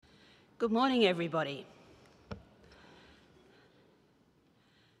Good morning, everybody.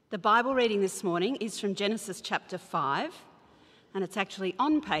 The Bible reading this morning is from Genesis chapter 5, and it's actually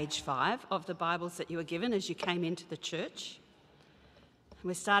on page 5 of the Bibles that you were given as you came into the church.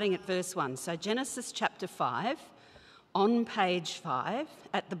 We're starting at verse 1. So Genesis chapter 5, on page 5,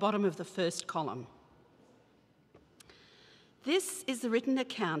 at the bottom of the first column. This is the written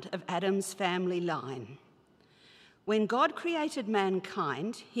account of Adam's family line. When God created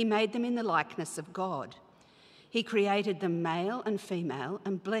mankind, he made them in the likeness of God. He created them male and female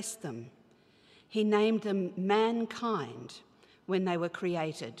and blessed them. He named them mankind when they were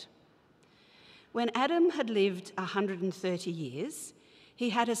created. When Adam had lived 130 years, he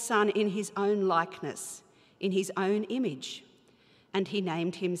had a son in his own likeness, in his own image, and he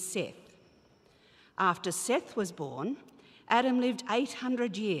named him Seth. After Seth was born, Adam lived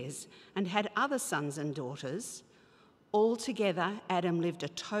 800 years and had other sons and daughters. Altogether, Adam lived a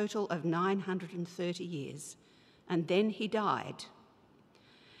total of 930 years, and then he died.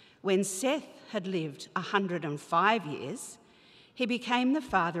 When Seth had lived 105 years, he became the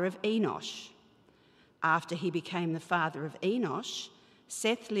father of Enosh. After he became the father of Enosh,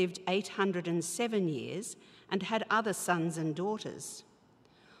 Seth lived 807 years and had other sons and daughters.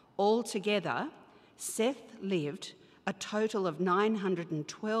 Altogether, Seth lived a total of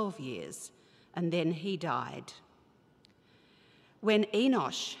 912 years, and then he died. When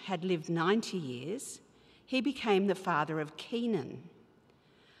Enosh had lived 90 years, he became the father of Kenan.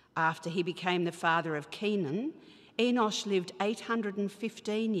 After he became the father of Kenan, Enosh lived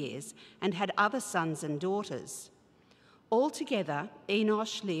 815 years and had other sons and daughters. Altogether,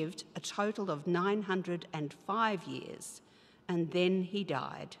 Enosh lived a total of 905 years, and then he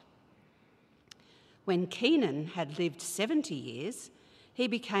died. When Kenan had lived 70 years, he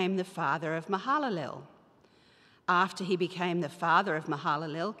became the father of Mahalalel. After he became the father of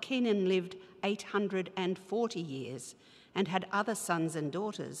Mahalalel, Kenan lived 840 years and had other sons and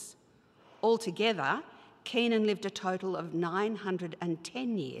daughters. Altogether, Kenan lived a total of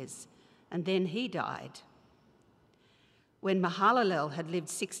 910 years, and then he died. When Mahalalel had lived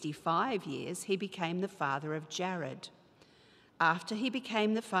 65 years, he became the father of Jared. After he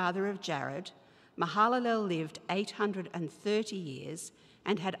became the father of Jared, Mahalalel lived 830 years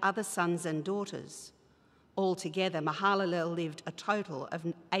and had other sons and daughters. Altogether, Mahalalel lived a total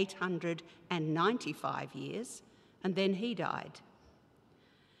of 895 years, and then he died.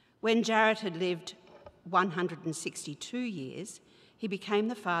 When Jared had lived 162 years, he became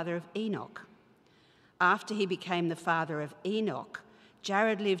the father of Enoch. After he became the father of Enoch,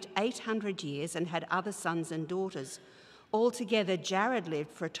 Jared lived 800 years and had other sons and daughters. Altogether, Jared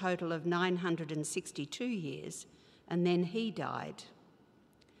lived for a total of 962 years, and then he died.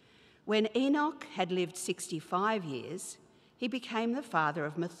 When Enoch had lived 65 years, he became the father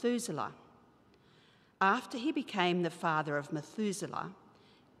of Methuselah. After he became the father of Methuselah,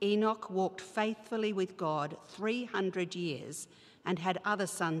 Enoch walked faithfully with God 300 years and had other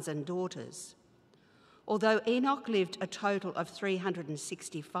sons and daughters. Although Enoch lived a total of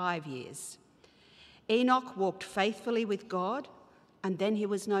 365 years, Enoch walked faithfully with God, and then he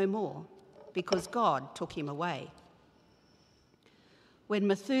was no more, because God took him away. When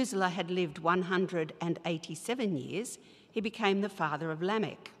Methuselah had lived 187 years, he became the father of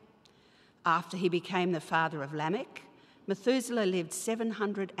Lamech. After he became the father of Lamech, Methuselah lived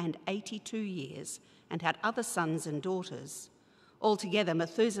 782 years and had other sons and daughters. Altogether,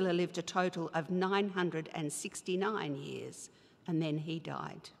 Methuselah lived a total of 969 years, and then he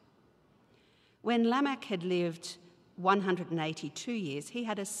died. When Lamech had lived 182 years, he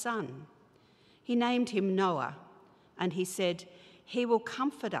had a son. He named him Noah, and he said, "He will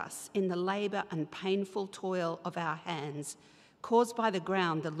comfort us in the labour and painful toil of our hands, caused by the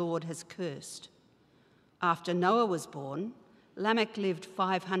ground the Lord has cursed." After Noah was born, Lamech lived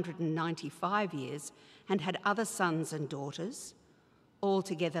 595 years and had other sons and daughters.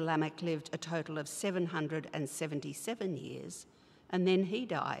 Altogether, Lamech lived a total of 777 years, and then he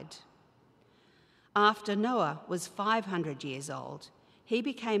died. After Noah was 500 years old, he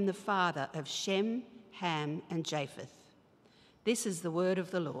became the father of Shem, Ham, and Japheth. This is the word of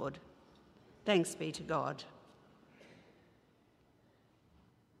the Lord. Thanks be to God.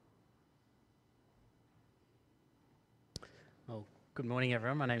 Well, good morning,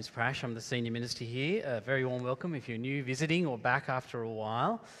 everyone. My name's Prash. I'm the senior minister here. A very warm welcome if you're new, visiting, or back after a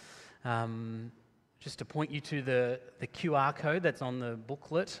while. Just to point you to the QR code that's on the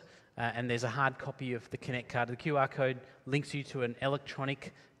booklet and there's a hard copy of the Connect card. The QR code links you to an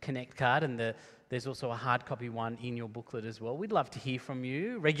electronic Connect card, and there's also a hard copy one in your booklet as well. We'd love to hear from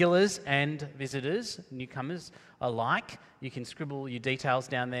you, regulars and visitors, newcomers alike. You can scribble your details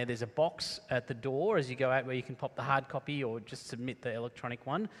down there. There's a box at the door as you go out where you can pop the hard copy or just submit the electronic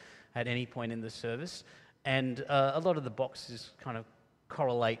one at any point in the service. And a lot of the boxes kind of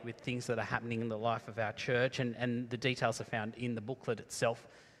correlate with things that are happening in the life of our church, and the details are found in the booklet itself.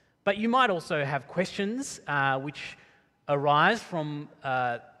 But you might also have questions which arise from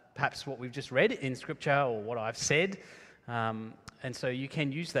perhaps what we've just read in Scripture or what I've said. And so you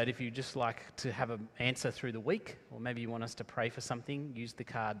can use that if you just like to have an answer through the week, or maybe you want us to pray for something, use the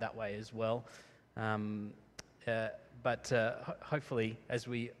card that way as well. Hopefully, as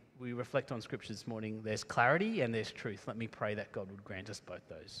we reflect on Scripture this morning, there's clarity and there's truth. Let me pray that God would grant us both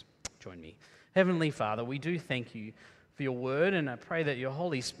those. Join me. Heavenly Father, we do thank you for your word, and I pray that your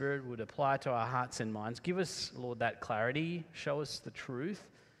Holy Spirit would apply to our hearts and minds. Give us, Lord, that clarity. Show us the truth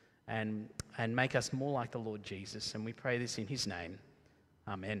and make us more like the Lord Jesus. And we pray this in his name.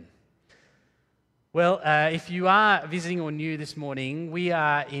 Amen. Well, if you are visiting or new this morning, we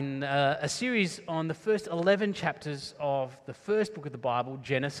are in a series on the first 11 chapters of the first book of the Bible,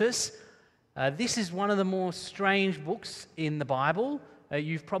 Genesis. This is one of the more strange books in the Bible.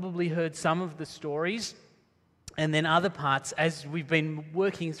 You've probably heard some of the stories, and then other parts, as we've been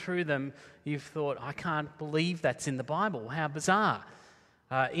working through them, you've thought, I can't believe that's in the Bible. How bizarre.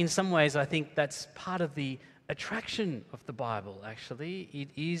 In some ways, I think that's part of the attraction of the Bible, actually. It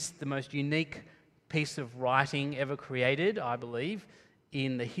is the most unique piece of writing ever created, I believe,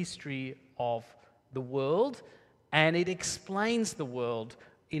 in the history of the world, and it explains the world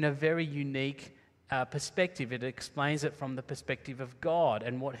in a very unique perspective. It explains it from the perspective of God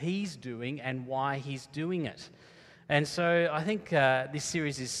and what he's doing and why he's doing it. And so I think this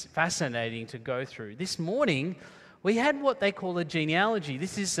series is fascinating to go through. This morning, we had what they call a genealogy.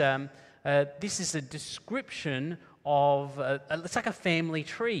 This is a description of, it's like a family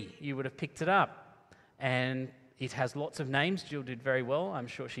tree. You would have picked it up. And it has lots of names. Jill did very well. I'm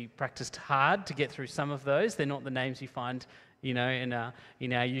sure she practiced hard to get through some of those. They're not the names you find, in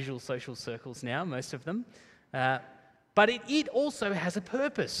our usual social circles now, most of them. But it also has a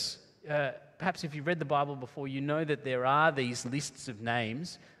purpose. Perhaps if you've read the Bible before, you know that there are these lists of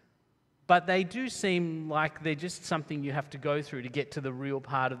names, but they do seem like they're just something you have to go through to get to the real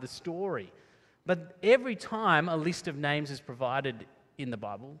part of the story. But every time a list of names is provided in the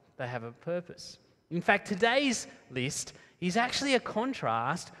Bible, they have a purpose. In fact, today's list is actually a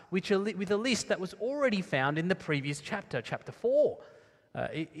contrast with a list that was already found in the previous chapter, chapter 4.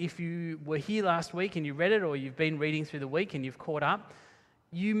 If you were here last week and you read it, or you've been reading through the week and you've caught up,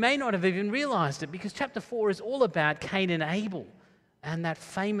 you may not have even realized it, because chapter 4 is all about Cain and Abel and that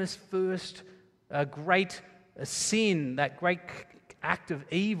famous first great sin, that great act of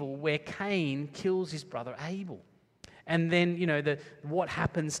evil where Cain kills his brother Abel. And then, what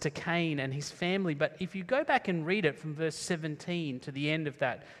happens to Cain and his family. But if you go back and read it from verse 17 to the end of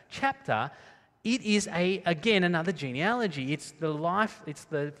that chapter, it is again another genealogy. It's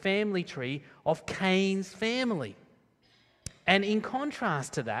the family tree of Cain's family. And in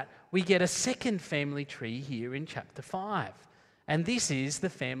contrast to that, we get a second family tree here in chapter 5. And this is the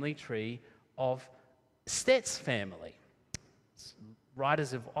family tree of Seth's family.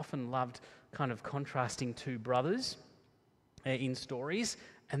 Writers have often loved kind of contrasting two brothers in stories,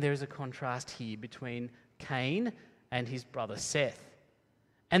 and there is a contrast here between Cain and his brother Seth.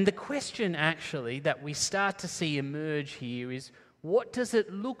 And the question actually that we start to see emerge here is, what does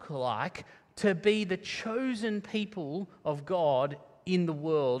it look like to be the chosen people of God in the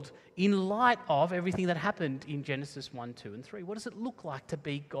world in light of everything that happened in Genesis 1, 2, and 3? What does it look like to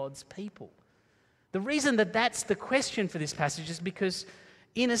be God's people? The reason that that's the question for this passage is because,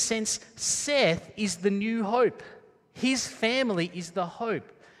 in a sense, Seth is the new hope. His family is the hope.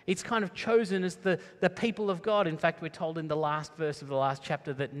 It's kind of chosen as the people of God. In fact, we're told in the last verse of the last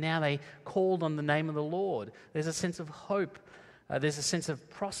chapter that now they called on the name of the Lord. There's a sense of hope. There's a sense of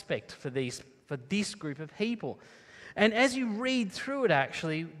prospect for this group of people. And as you read through it,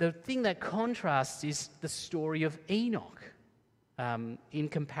 actually, the thing that contrasts is the story of Enoch. In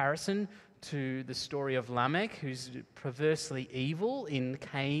comparison to the story of Lamech, who's perversely evil in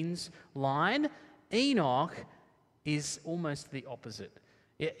Cain's line, Enoch is almost the opposite.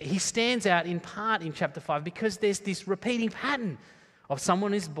 He stands out in part in chapter 5 because there's this repeating pattern of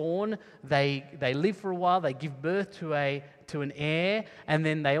someone is born, they live for a while, they give birth to an heir, and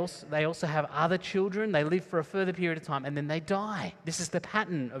then they also have other children, they live for a further period of time, and then they die. This is the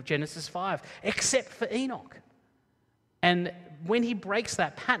pattern of Genesis 5, except for Enoch. And when he breaks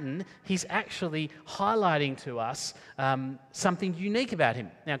that pattern, he's actually highlighting to us something unique about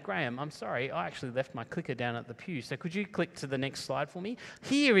him. Now, Graham, I'm sorry, I actually left my clicker down at the pew, so could you click to the next slide for me?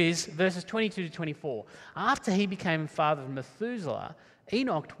 Here is verses 22 to 24. After he became father of Methuselah,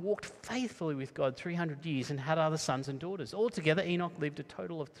 Enoch walked faithfully with God 300 years and had other sons and daughters. Altogether, Enoch lived a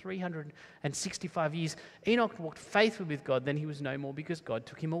total of 365 years. Enoch walked faithfully with God, then he was no more because God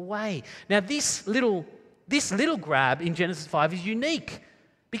took him away. Now, this little grab in Genesis 5 is unique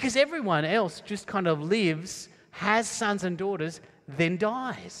because everyone else just kind of lives, has sons and daughters, then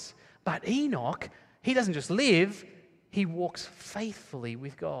dies. But Enoch, he doesn't just live, he walks faithfully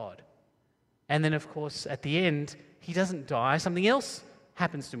with God. And then, of course, at the end, he doesn't die. Something else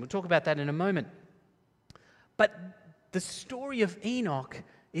happens to him. We'll talk about that in a moment. But the story of Enoch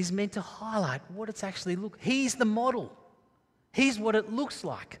is meant to highlight what it's actually He's the model. He's what it looks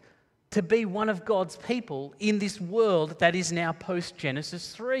like to be one of God's people in this world that is now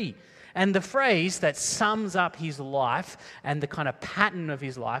post-Genesis 3. And the phrase that sums up his life and the kind of pattern of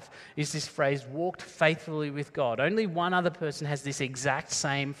his life is this phrase, walked faithfully with God. Only one other person has this exact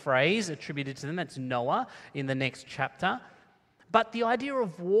same phrase attributed to them. That's Noah in the next chapter. But the idea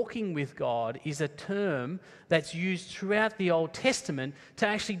of walking with God is a term that's used throughout the Old Testament to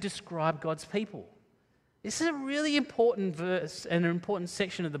actually describe God's people. This is a really important verse and an important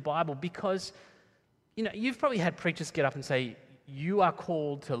section of the Bible because, you've probably had preachers get up and say, you are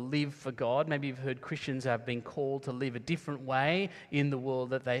called to live for God. Maybe you've heard Christians have been called to live a different way in the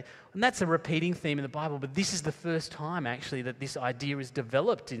world and that's a repeating theme in the Bible, but this is the first time actually that this idea is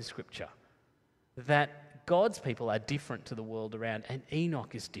developed in Scripture, that God's people are different to the world around, and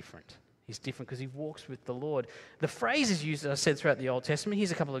Enoch is different. He's different because he walks with the Lord. The phrase is used, as I said, throughout the Old Testament.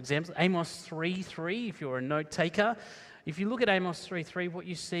 Here's a couple of examples. Amos 3:3, if you're a note taker. If you look at Amos 3:3, what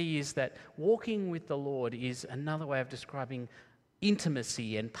you see is that walking with the Lord is another way of describing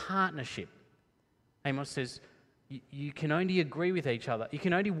intimacy and partnership. Amos says, you can only agree with each other. You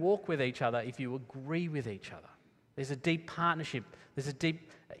can only walk with each other if you agree with each other. There's a deep partnership. There's a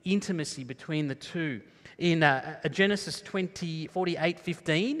deep intimacy between the two. In Genesis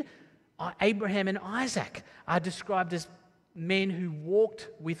 48:15, Abraham and Isaac are described as men who walked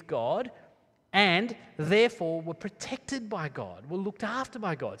with God and therefore were protected by God, were looked after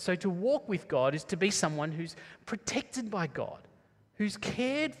by God. So to walk with God is to be someone who's protected by God, who's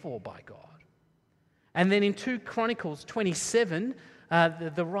cared for by God. And then in 2 Chronicles 27,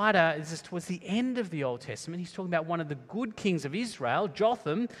 the writer is towards the end of the Old Testament. He's talking about one of the good kings of Israel,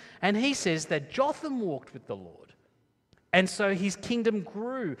 Jotham, and he says that Jotham walked with the Lord. And so his kingdom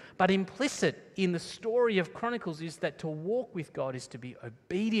grew. But implicit in the story of Chronicles is that to walk with God is to be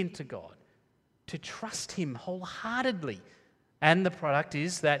obedient to God, to trust him wholeheartedly. And the product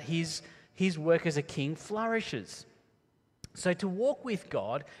is that his work as a king flourishes. So to walk with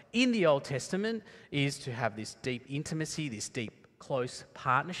God in the Old Testament is to have this deep intimacy, this deep close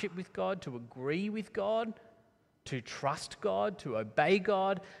partnership with God, to agree with God, to trust God, to obey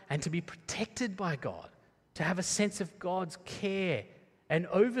God, and to be protected by God, to have a sense of God's care and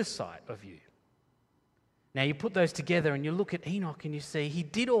oversight of you. Now you put those together and you look at Enoch and you see he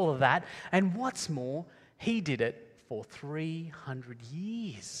did all of that, and what's more, he did it for 300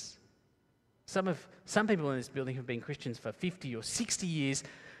 years. Some people in this building have been Christians for 50 or 60 years,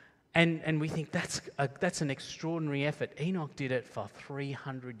 and we think that's an extraordinary effort. Enoch did it for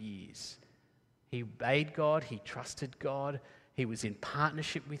 300 years. He obeyed God, he trusted God, he was in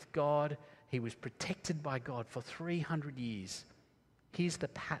partnership with God, he was protected by God for 300 years. Here's the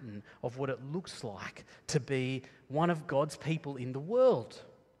pattern of what it looks like to be one of God's people in the world.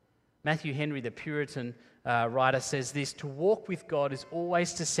 Matthew Henry, the Puritan writer, says this: to walk with God is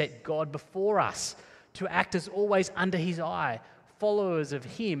always to set God before us, to act as always under his eye, followers of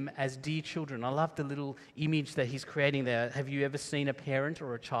him as dear children. I love the little image that he's creating there. Have you ever seen a parent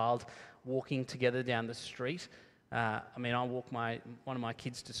or a child walking together down the street? I walk one of my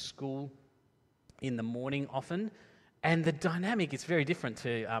kids to school in the morning often, and the dynamic is very different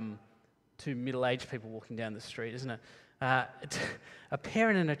to middle-aged people walking down the street, isn't it? A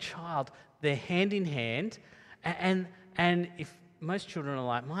parent and a child, they're hand in hand, and if most children are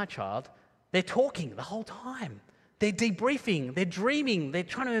like my child, they're talking the whole time. They're debriefing, they're dreaming, they're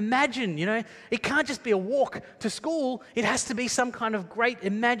trying to imagine, It can't just be a walk to school. It has to be some kind of great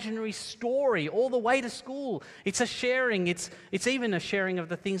imaginary story all the way to school. It's a sharing. It's even a sharing of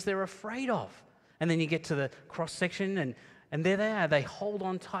the things they're afraid of. And then you get to the cross-section and there they are. They hold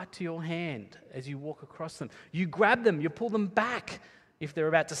on tight to your hand as you walk across them. You grab them, you pull them back if they're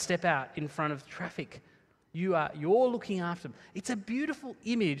about to step out in front of traffic. You're looking after them. It's a beautiful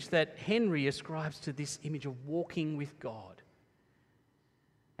image that Henry ascribes to this image of walking with God.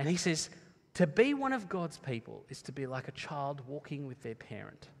 And he says, to be one of God's people is to be like a child walking with their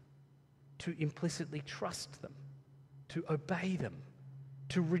parent, to implicitly trust them, to obey them,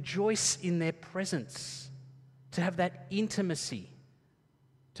 to rejoice in their presence, to have that intimacy,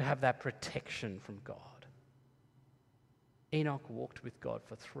 to have that protection from God. Enoch walked with God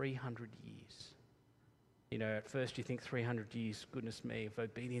for 300 years. You know, at first you think 300 years, goodness me, of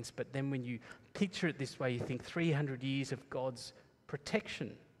obedience, but then when you picture it this way, you think 300 years of God's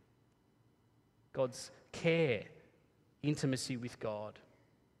protection, God's care, intimacy with God.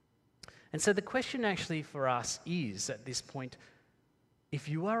 And so the question actually for us is, at this point, if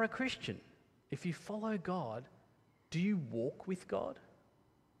you are a Christian, if you follow God, do you walk with God?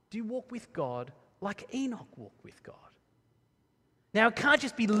 Do you walk with God like Enoch walked with God? Now, it can't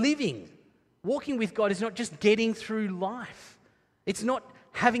just be living. Walking with God is not just getting through life. It's not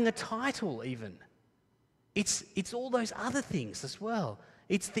having a title even. It's all those other things as well.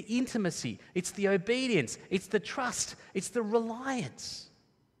 It's the intimacy, it's the obedience, it's the trust, it's the reliance.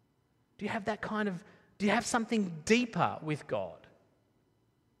 Do you have something deeper with God?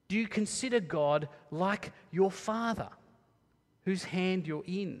 Do you consider God like your Father, whose hand you're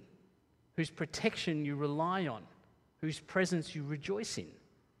in, whose protection you rely on, whose presence you rejoice in?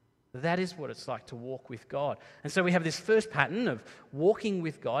 That is what it's like to walk with God. And so we have this first pattern of walking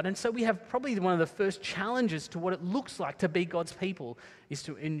with God. And so we have probably one of the first challenges to what it looks like to be God's people is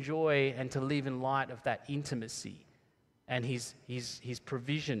to enjoy and to live in light of that intimacy and his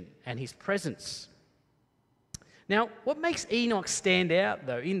provision and his presence. Now, what makes Enoch stand out,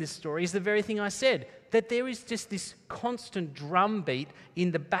 though, in this story is the very thing I said, that there is just this constant drumbeat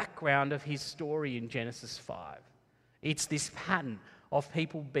in the background of his story in Genesis 5. It's this pattern of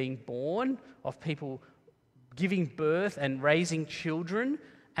people being born, of people giving birth and raising children,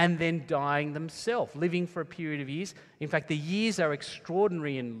 and then dying themselves, living for a period of years. In fact, the years are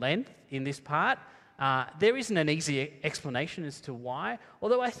extraordinary in length in this part. There isn't an easy explanation as to why,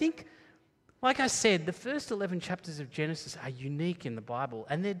 although I think, like I said, the first 11 chapters of Genesis are unique in the Bible,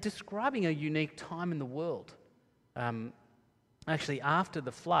 and they're describing a unique time in the world. Actually, after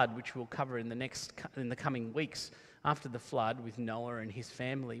the flood, which we'll cover in the coming weeks, after the flood with Noah and his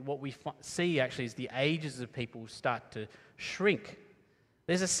family, what we see actually is the ages of people start to shrink.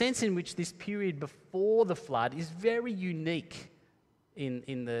 There's a sense in which this period before the flood is very unique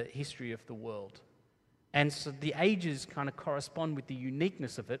in the history of the world. And so the ages kind of correspond with the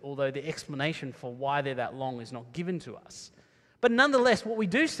uniqueness of it, although the explanation for why they're that long is not given to us. But nonetheless, what we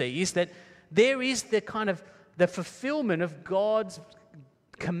do see is that there is the fulfillment of God's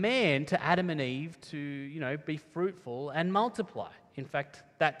command to Adam and Eve to, be fruitful and multiply. In fact,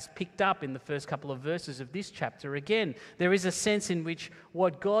 that's picked up in the first couple of verses of this chapter again. There is a sense in which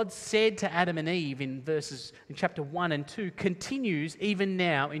what God said to Adam and Eve in chapter 1 and 2 continues even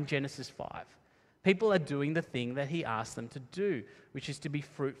now in Genesis 5. People are doing the thing that he asked them to do, which is to be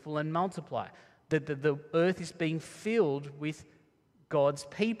fruitful and multiply. The earth is being filled with God's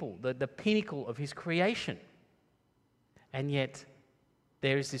people, the pinnacle of his creation. And yet,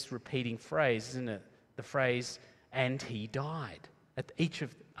 there is this repeating phrase, isn't it? The phrase, and he died.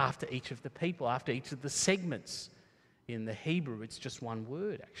 After each of the people, after each of the segments. In the Hebrew, it's just one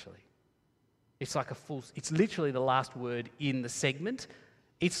word, actually. It's literally the last word in the segment.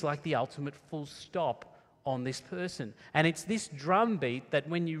 It's like the ultimate full stop on this person. And it's this drumbeat that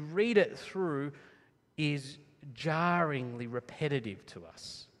when you read it through is jarringly repetitive to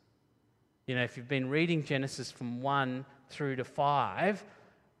us. If you've been reading Genesis from 1 through to 5,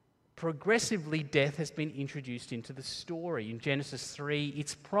 progressively death has been introduced into the story. In Genesis 3,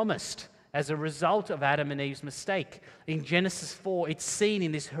 it's promised as a result of Adam and Eve's mistake. In Genesis 4, it's seen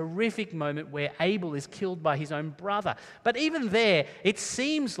in this horrific moment where Abel is killed by his own brother. But even there, it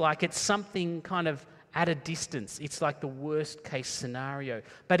seems like it's something kind of at a distance. It's like the worst case scenario.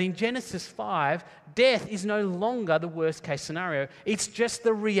 But in Genesis 5, death is no longer the worst case scenario. It's just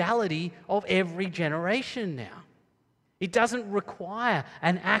the reality of every generation now. It doesn't require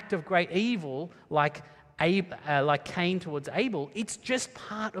an act of great evil like Cain towards Abel. It's just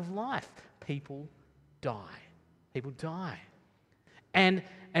part of life. People die. People die. And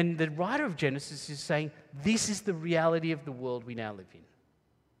the writer of Genesis is saying, this is the reality of the world we now live in.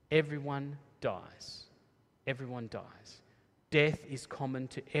 Everyone dies. Everyone dies. Death is common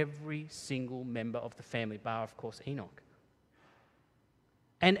to every single member of the family, bar, of course, Enoch.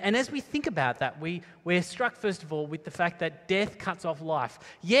 And as we think about that, we're struck, first of all, with the fact that death cuts off life.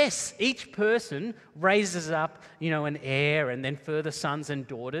 Yes, each person raises up, an heir and then further sons and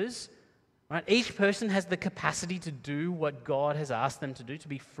daughters. Right? Each person has the capacity to do what God has asked them to do, to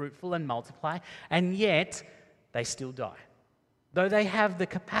be fruitful and multiply, and yet they still die. though they have the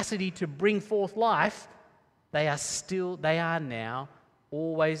capacity to bring forth life, they are now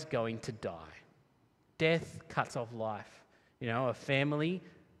always going to die. Death cuts off life. You know, a family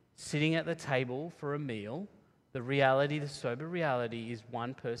sitting at the table for a meal, the sober reality is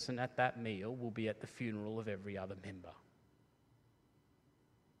one person at that meal will be at the funeral of every other member.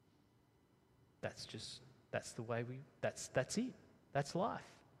 That's it. That's life.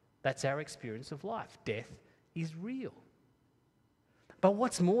 That's our experience of life. Death is real. But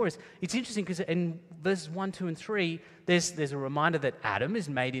what's more is, it's interesting because in verses 1, 2, and 3, there's a reminder that Adam is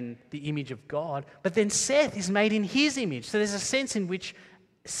made in the image of God, but then Seth is made in his image. So there's a sense in which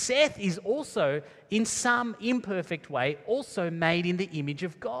Seth is also, in some imperfect way, also made in the image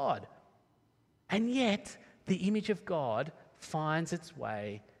of God. And yet, the image of God finds its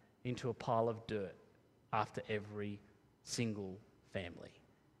way into a pile of dirt after every single family.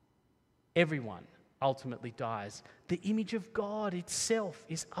 Everyone ultimately dies. The image of God itself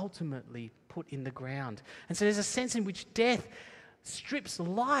is ultimately put in the ground. And so there's a sense in which death strips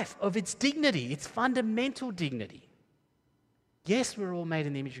life of its dignity, its fundamental dignity. Yes, we're all made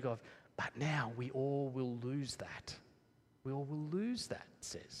in the image of God, but now we all will lose that. We all will lose that, it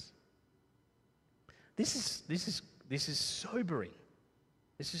says. This is sobering.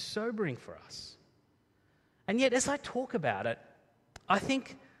 This is sobering for us. And yet, as I talk about it, I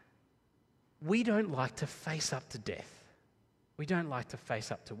think we don't like to face up to death. We don't like to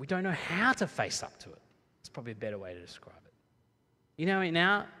face up to it. We don't know how to face up to it. It's probably a better way to describe it. You know, in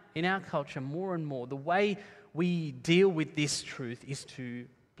our culture, more and more, the way we deal with this truth is to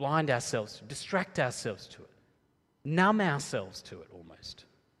blind ourselves, to distract ourselves to it, numb ourselves to it almost.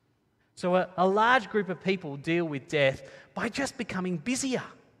 So a large group of people deal with death by just becoming busier,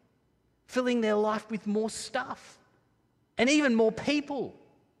 filling their life with more stuff and even more people.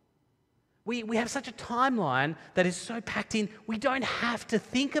 We have such a timeline that is so packed in, we don't have to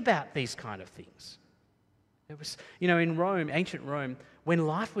think about these kind of things. It was, in Rome, ancient Rome, when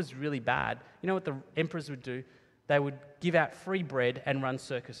life was really bad, you know what the emperors would do? They would give out free bread and run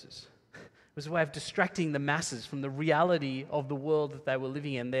circuses. It was a way of distracting the masses from the reality of the world that they were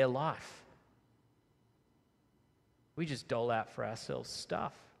living in, their life. We just dole out for ourselves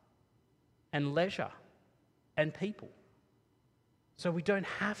stuff and leisure and people. So we don't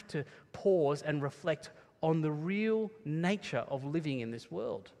have to pause and reflect on the real nature of living in this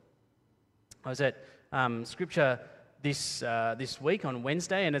world. I was at Scripture this week on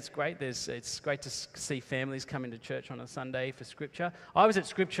Wednesday, and it's great. It's great to see families come into church on a Sunday for Scripture. I was at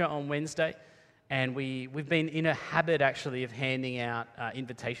Scripture on Wednesday, and we've been in a habit actually of handing out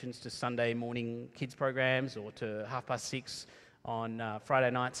invitations to Sunday morning kids programs or to 6:30 on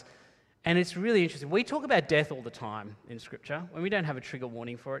Friday nights. And it's really interesting. We talk about death all the time in Scripture. When we don't have a trigger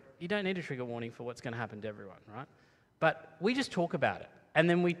warning for it, you don't need a trigger warning for what's going to happen to everyone, right? But we just talk about it. And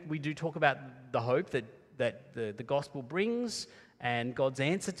then we do talk about the hope that the gospel brings and God's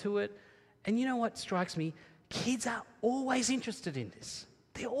answer to it. And you know what strikes me? Kids are always interested in this.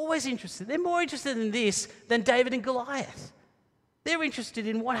 They're always interested. They're more interested in this than David and Goliath. They're interested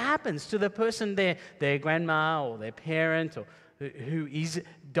in what happens to the person, their grandma or their parent or who is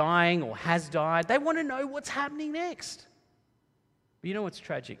dying or has died. They want to know what's happening next. But you know what's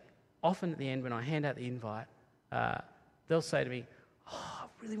tragic? Often at the end when I hand out the invite, they'll say to me, I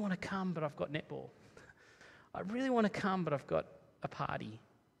really want to come, but I've got netball. I really want to come, but I've got a party.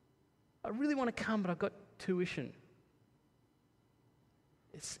 I really want to come, but I've got tuition.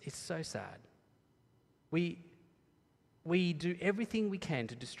 It's so sad. We do everything we can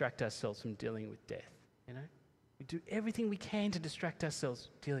to distract ourselves from dealing with death, you know? We do everything we can to distract ourselves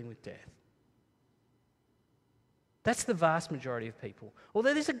dealing with death. That's the vast majority of people.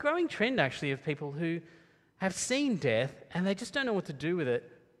 Although there's a growing trend actually of people who have seen death and they just don't know what to do with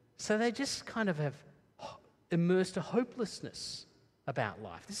it, so they just kind of have immersed a hopelessness about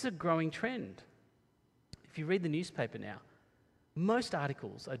life. This is a growing trend. If you read the newspaper now, most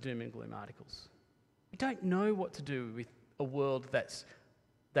articles are doom and gloom articles. We don't know what to do with a world that's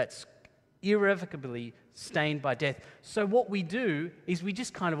irrevocably stained by death. So what we do is we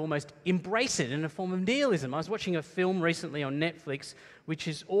just kind of almost embrace it in a form of nihilism. I was watching a film recently on Netflix which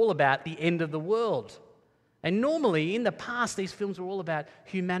is all about the end of the world. And normally, in the past, these films were all about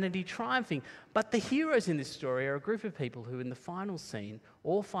humanity triumphing. But the heroes in this story are a group of people who, in the final scene,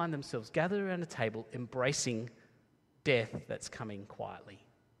 all find themselves gathered around a table embracing death that's coming quietly,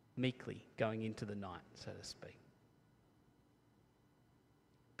 meekly, going into the night, so to speak.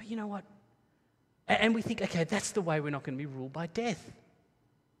 But you know what? And we think, okay, that's the way we're not going to be ruled by death.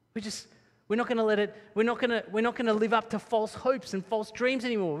 We're not going to let it. We're not going to live up to false hopes and false dreams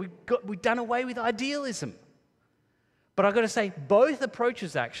anymore. We've done away with idealism. But I've got to say, both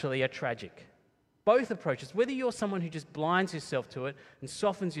approaches actually are tragic. Both approaches, whether you're someone who just blinds yourself to it and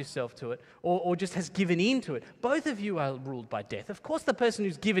softens yourself to it, or just has given in to it, both of you are ruled by death. Of course, the person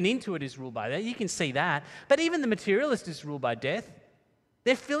who's given into it is ruled by that. You can see that. But even the materialist is ruled by death.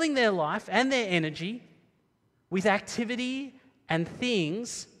 They're filling their life and their energy with activity and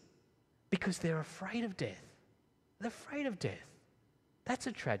things because they're afraid of death. They're afraid of death. That's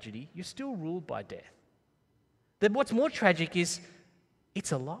a tragedy. You're still ruled by death. Then what's more tragic is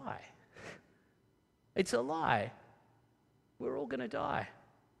it's a lie. It's a lie. We're all going to die.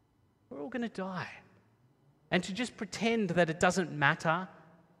 We're all going to die. And to just pretend that it doesn't matter,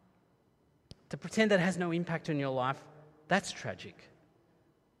 to pretend that it has no impact on your life, that's tragic.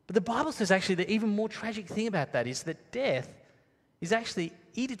 But the Bible says actually the even more tragic thing about that is that death is actually,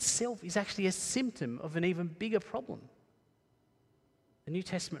 it itself is actually a symptom of an even bigger problem. The New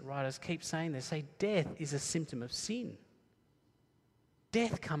Testament writers keep saying, they say death is a symptom of sin.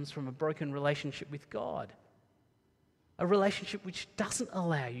 Death comes from a broken relationship with God, a relationship which doesn't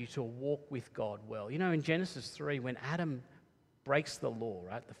allow you to walk with God well. You know, in Genesis 3, when Adam breaks the law,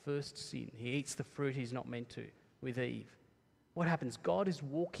 right, the first sin, he eats the fruit he's not meant to with Eve. What happens? God is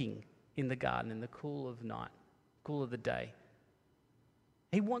walking in the garden in the cool of night, cool of the day.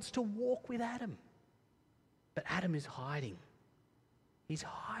 He wants to walk with Adam, but Adam is hiding. He's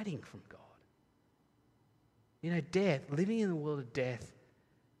hiding from God. You know, death, living in the world of death,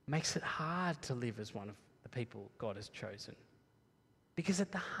 makes it hard to live as one of the people God has chosen. Because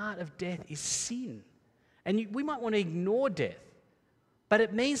at the heart of death is sin. And we might want to ignore death, but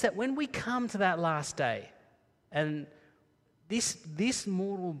it means that when we come to that last day, and this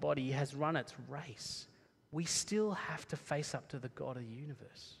mortal body has run its race, we still have to face up to the God of the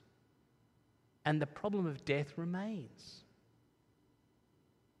universe. And the problem of death remains.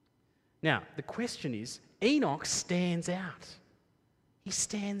 Now, the question is, Enoch stands out. He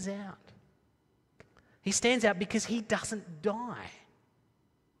stands out. He stands out because he doesn't die.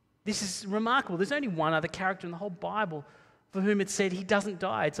 This is remarkable. There's only one other character in the whole Bible for whom it said he doesn't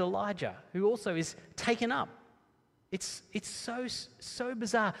die. It's Elijah, who also is taken up. It's so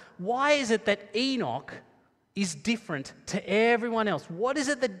bizarre. Why is it that Enoch is different to everyone else? What is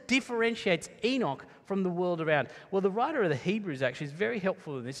it that differentiates Enoch from the world around? Well, the writer of the Hebrews actually is very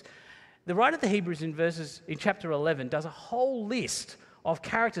helpful in this. The writer of the Hebrews in chapter 11 does a whole list of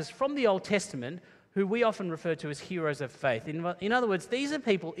characters from the Old Testament who we often refer to as heroes of faith. In other words, these are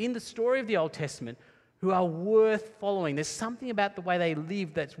people in the story of the Old Testament who are worth following. There's something about the way they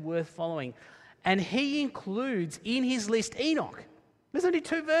live that's worth following. And he includes in his list Enoch. There's only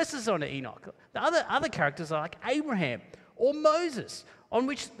 2 verses on Enoch. The other characters are like Abraham or Moses, on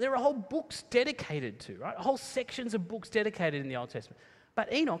which there are whole books dedicated to, right? Whole sections of books dedicated in the Old Testament.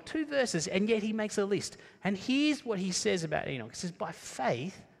 But Enoch, 2 verses, and yet he makes a list. And here's what he says about Enoch. He says, by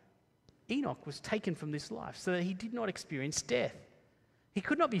faith, Enoch was taken from this life so that he did not experience death. He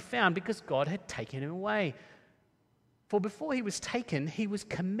could not be found because God had taken him away. For before he was taken, he was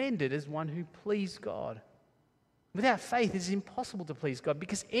commended as one who pleased God. Without faith, it is impossible to please God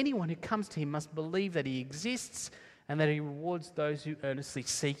because anyone who comes to him must believe that he exists and that he rewards those who earnestly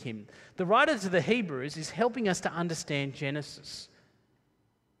seek him. The writer to the Hebrews is helping us to understand Genesis.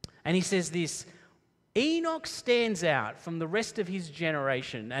 And he says this, Enoch stands out from the rest of his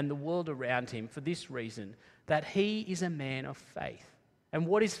generation and the world around him for this reason, that he is a man of faith. And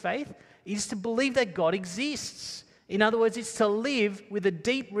what is faith? It is to believe that God exists. In other words, it's to live with a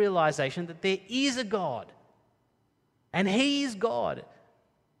deep realization that there is a God. And he is God.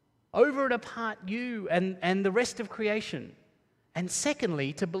 Over and apart you and the rest of creation. And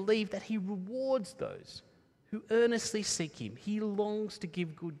secondly, to believe that he rewards those who earnestly seek him. He longs to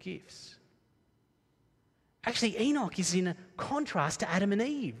give good gifts. Actually, Enoch is in a contrast to Adam and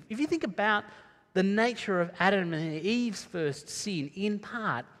Eve. If you think about the nature of Adam and Eve's first sin, in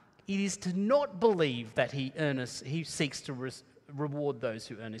part, it is to not believe that he seeks to reward those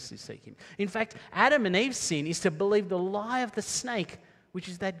who earnestly seek him. In fact, Adam and Eve's sin is to believe the lie of the snake, which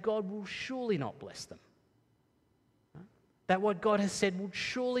is that God will surely not bless them. That what God has said will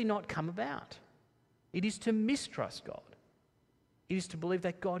surely not come about. It is to mistrust God. It is to believe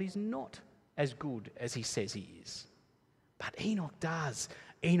that God is not as good as he says he is. But Enoch does.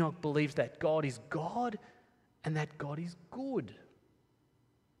 Enoch believes that God is God and that God is good.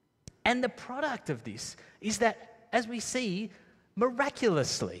 And the product of this is that, as we see,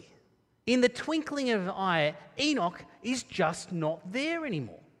 miraculously, in the twinkling of an eye, Enoch is just not there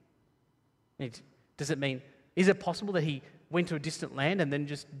anymore. Does it mean, is it possible that he went to a distant land and then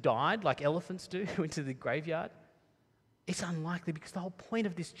just died like elephants do, went to the graveyard? It's unlikely because the whole point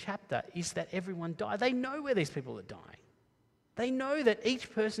of this chapter is that everyone died. They know where these people are dying. They know that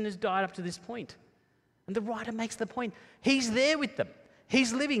each person has died up to this point. And the writer makes the point, he's there with them.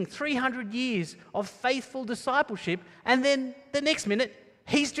 He's living 300 years of faithful discipleship, and then the next minute,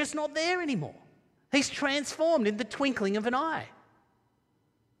 he's just not there anymore. He's transformed in the twinkling of an eye.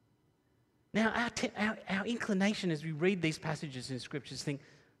 Now, our inclination as we read these passages in Scriptures think,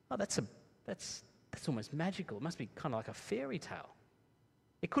 oh, that's almost magical. It must be kind of like a fairy tale.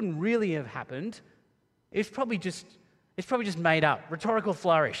 It couldn't really have happened. It's probably just made up. Rhetorical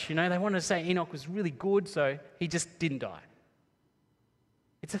flourish. They wanted to say Enoch was really good, so he just didn't die.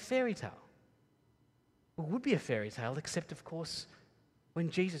 It's a fairy tale. It would be a fairy tale, except, of course, when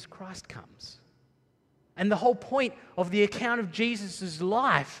Jesus Christ comes. And the whole point of the account of Jesus'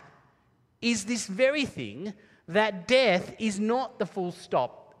 life is this very thing, that death is not the full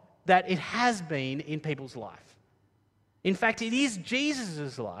stop that it has been in people's life. In fact, it is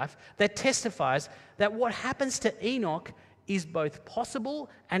Jesus' life that testifies that what happens to Enoch is both possible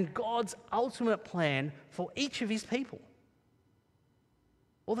and God's ultimate plan for each of his people.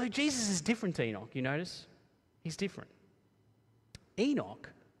 Although Jesus is different to Enoch, you notice? He's different. Enoch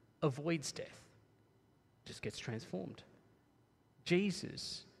avoids death, just gets transformed.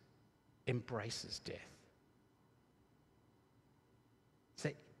 Jesus embraces death. So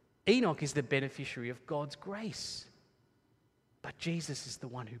Enoch is the beneficiary of God's grace, but Jesus is the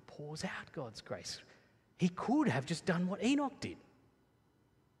one who pours out God's grace. He could have just done what Enoch did,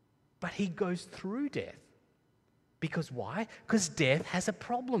 but he goes through death. Because why? Because death has a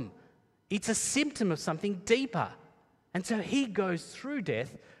problem. It's a symptom of something deeper. And so he goes through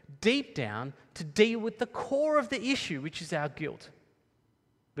death deep down to deal with the core of the issue, which is our guilt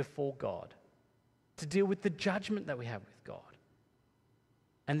before God, to deal with the judgment that we have with God.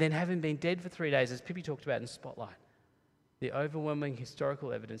 And then, having been dead for 3 days, as Pippi talked about in Spotlight, the overwhelming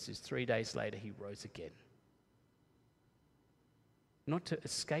historical evidence is 3 days later he rose again. Not to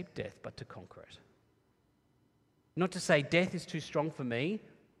escape death, but to conquer it. Not to say death is too strong for me,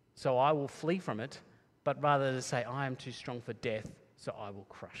 so I will flee from it, but rather to say I am too strong for death, so I will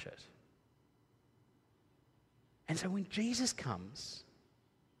crush it. And so when Jesus comes,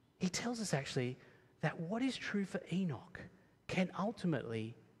 he tells us actually that what is true for Enoch can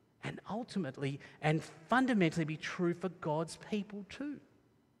ultimately and fundamentally be true for God's people too,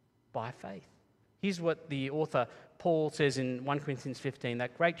 by faith. Here's what the author Paul says in 1 Corinthians 15,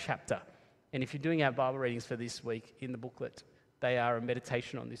 that great chapter. And if you're doing our Bible readings for this week in the booklet, they are a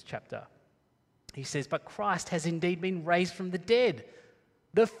meditation on this chapter. He says, "But Christ has indeed been raised from the dead,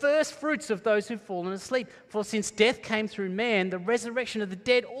 the first fruits of those who've fallen asleep. For since death came through man, the resurrection of the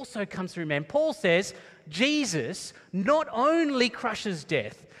dead also comes through man." Paul says Jesus not only crushes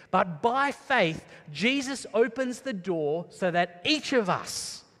death, but by faith, Jesus opens the door so that each of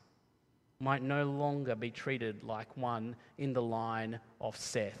us might no longer be treated like one in the line of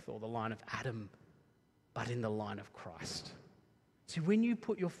Seth or the line of Adam, but in the line of Christ. So when you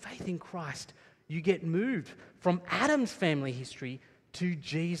put your faith in Christ, you get moved from Adam's family history to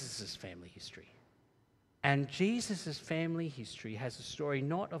Jesus' family history. And Jesus' family history has a story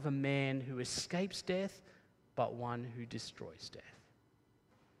not of a man who escapes death, but one who destroys death.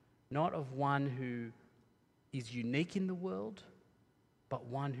 Not of one who is unique in the world, but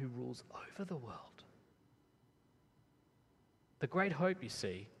one who rules over the world. The great hope, you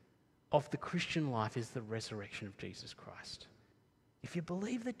see, of the Christian life is the resurrection of Jesus Christ. If you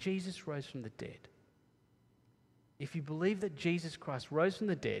believe that Jesus rose from the dead, if you believe that Jesus Christ rose from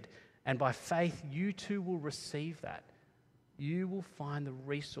the dead, and by faith you too will receive that, you will find the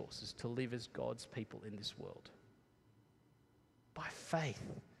resources to live as God's people in this world. By faith,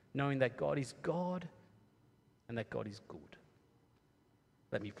 knowing that God is God and that God is good.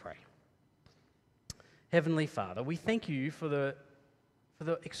 Let me pray. Heavenly Father, we thank you for the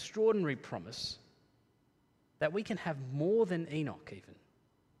extraordinary promise that we can have more than Enoch even.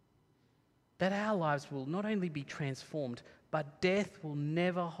 That our lives will not only be transformed, but death will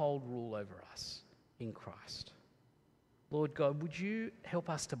never hold rule over us in Christ. Lord God, would you help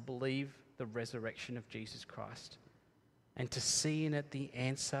us to believe the resurrection of Jesus Christ and to see in it the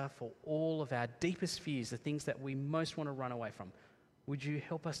answer for all of our deepest fears, the things that we most want to run away from? Would you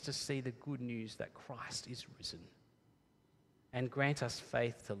help us to see the good news that Christ is risen, and grant us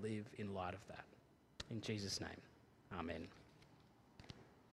faith to live in light of that. In Jesus' name, amen.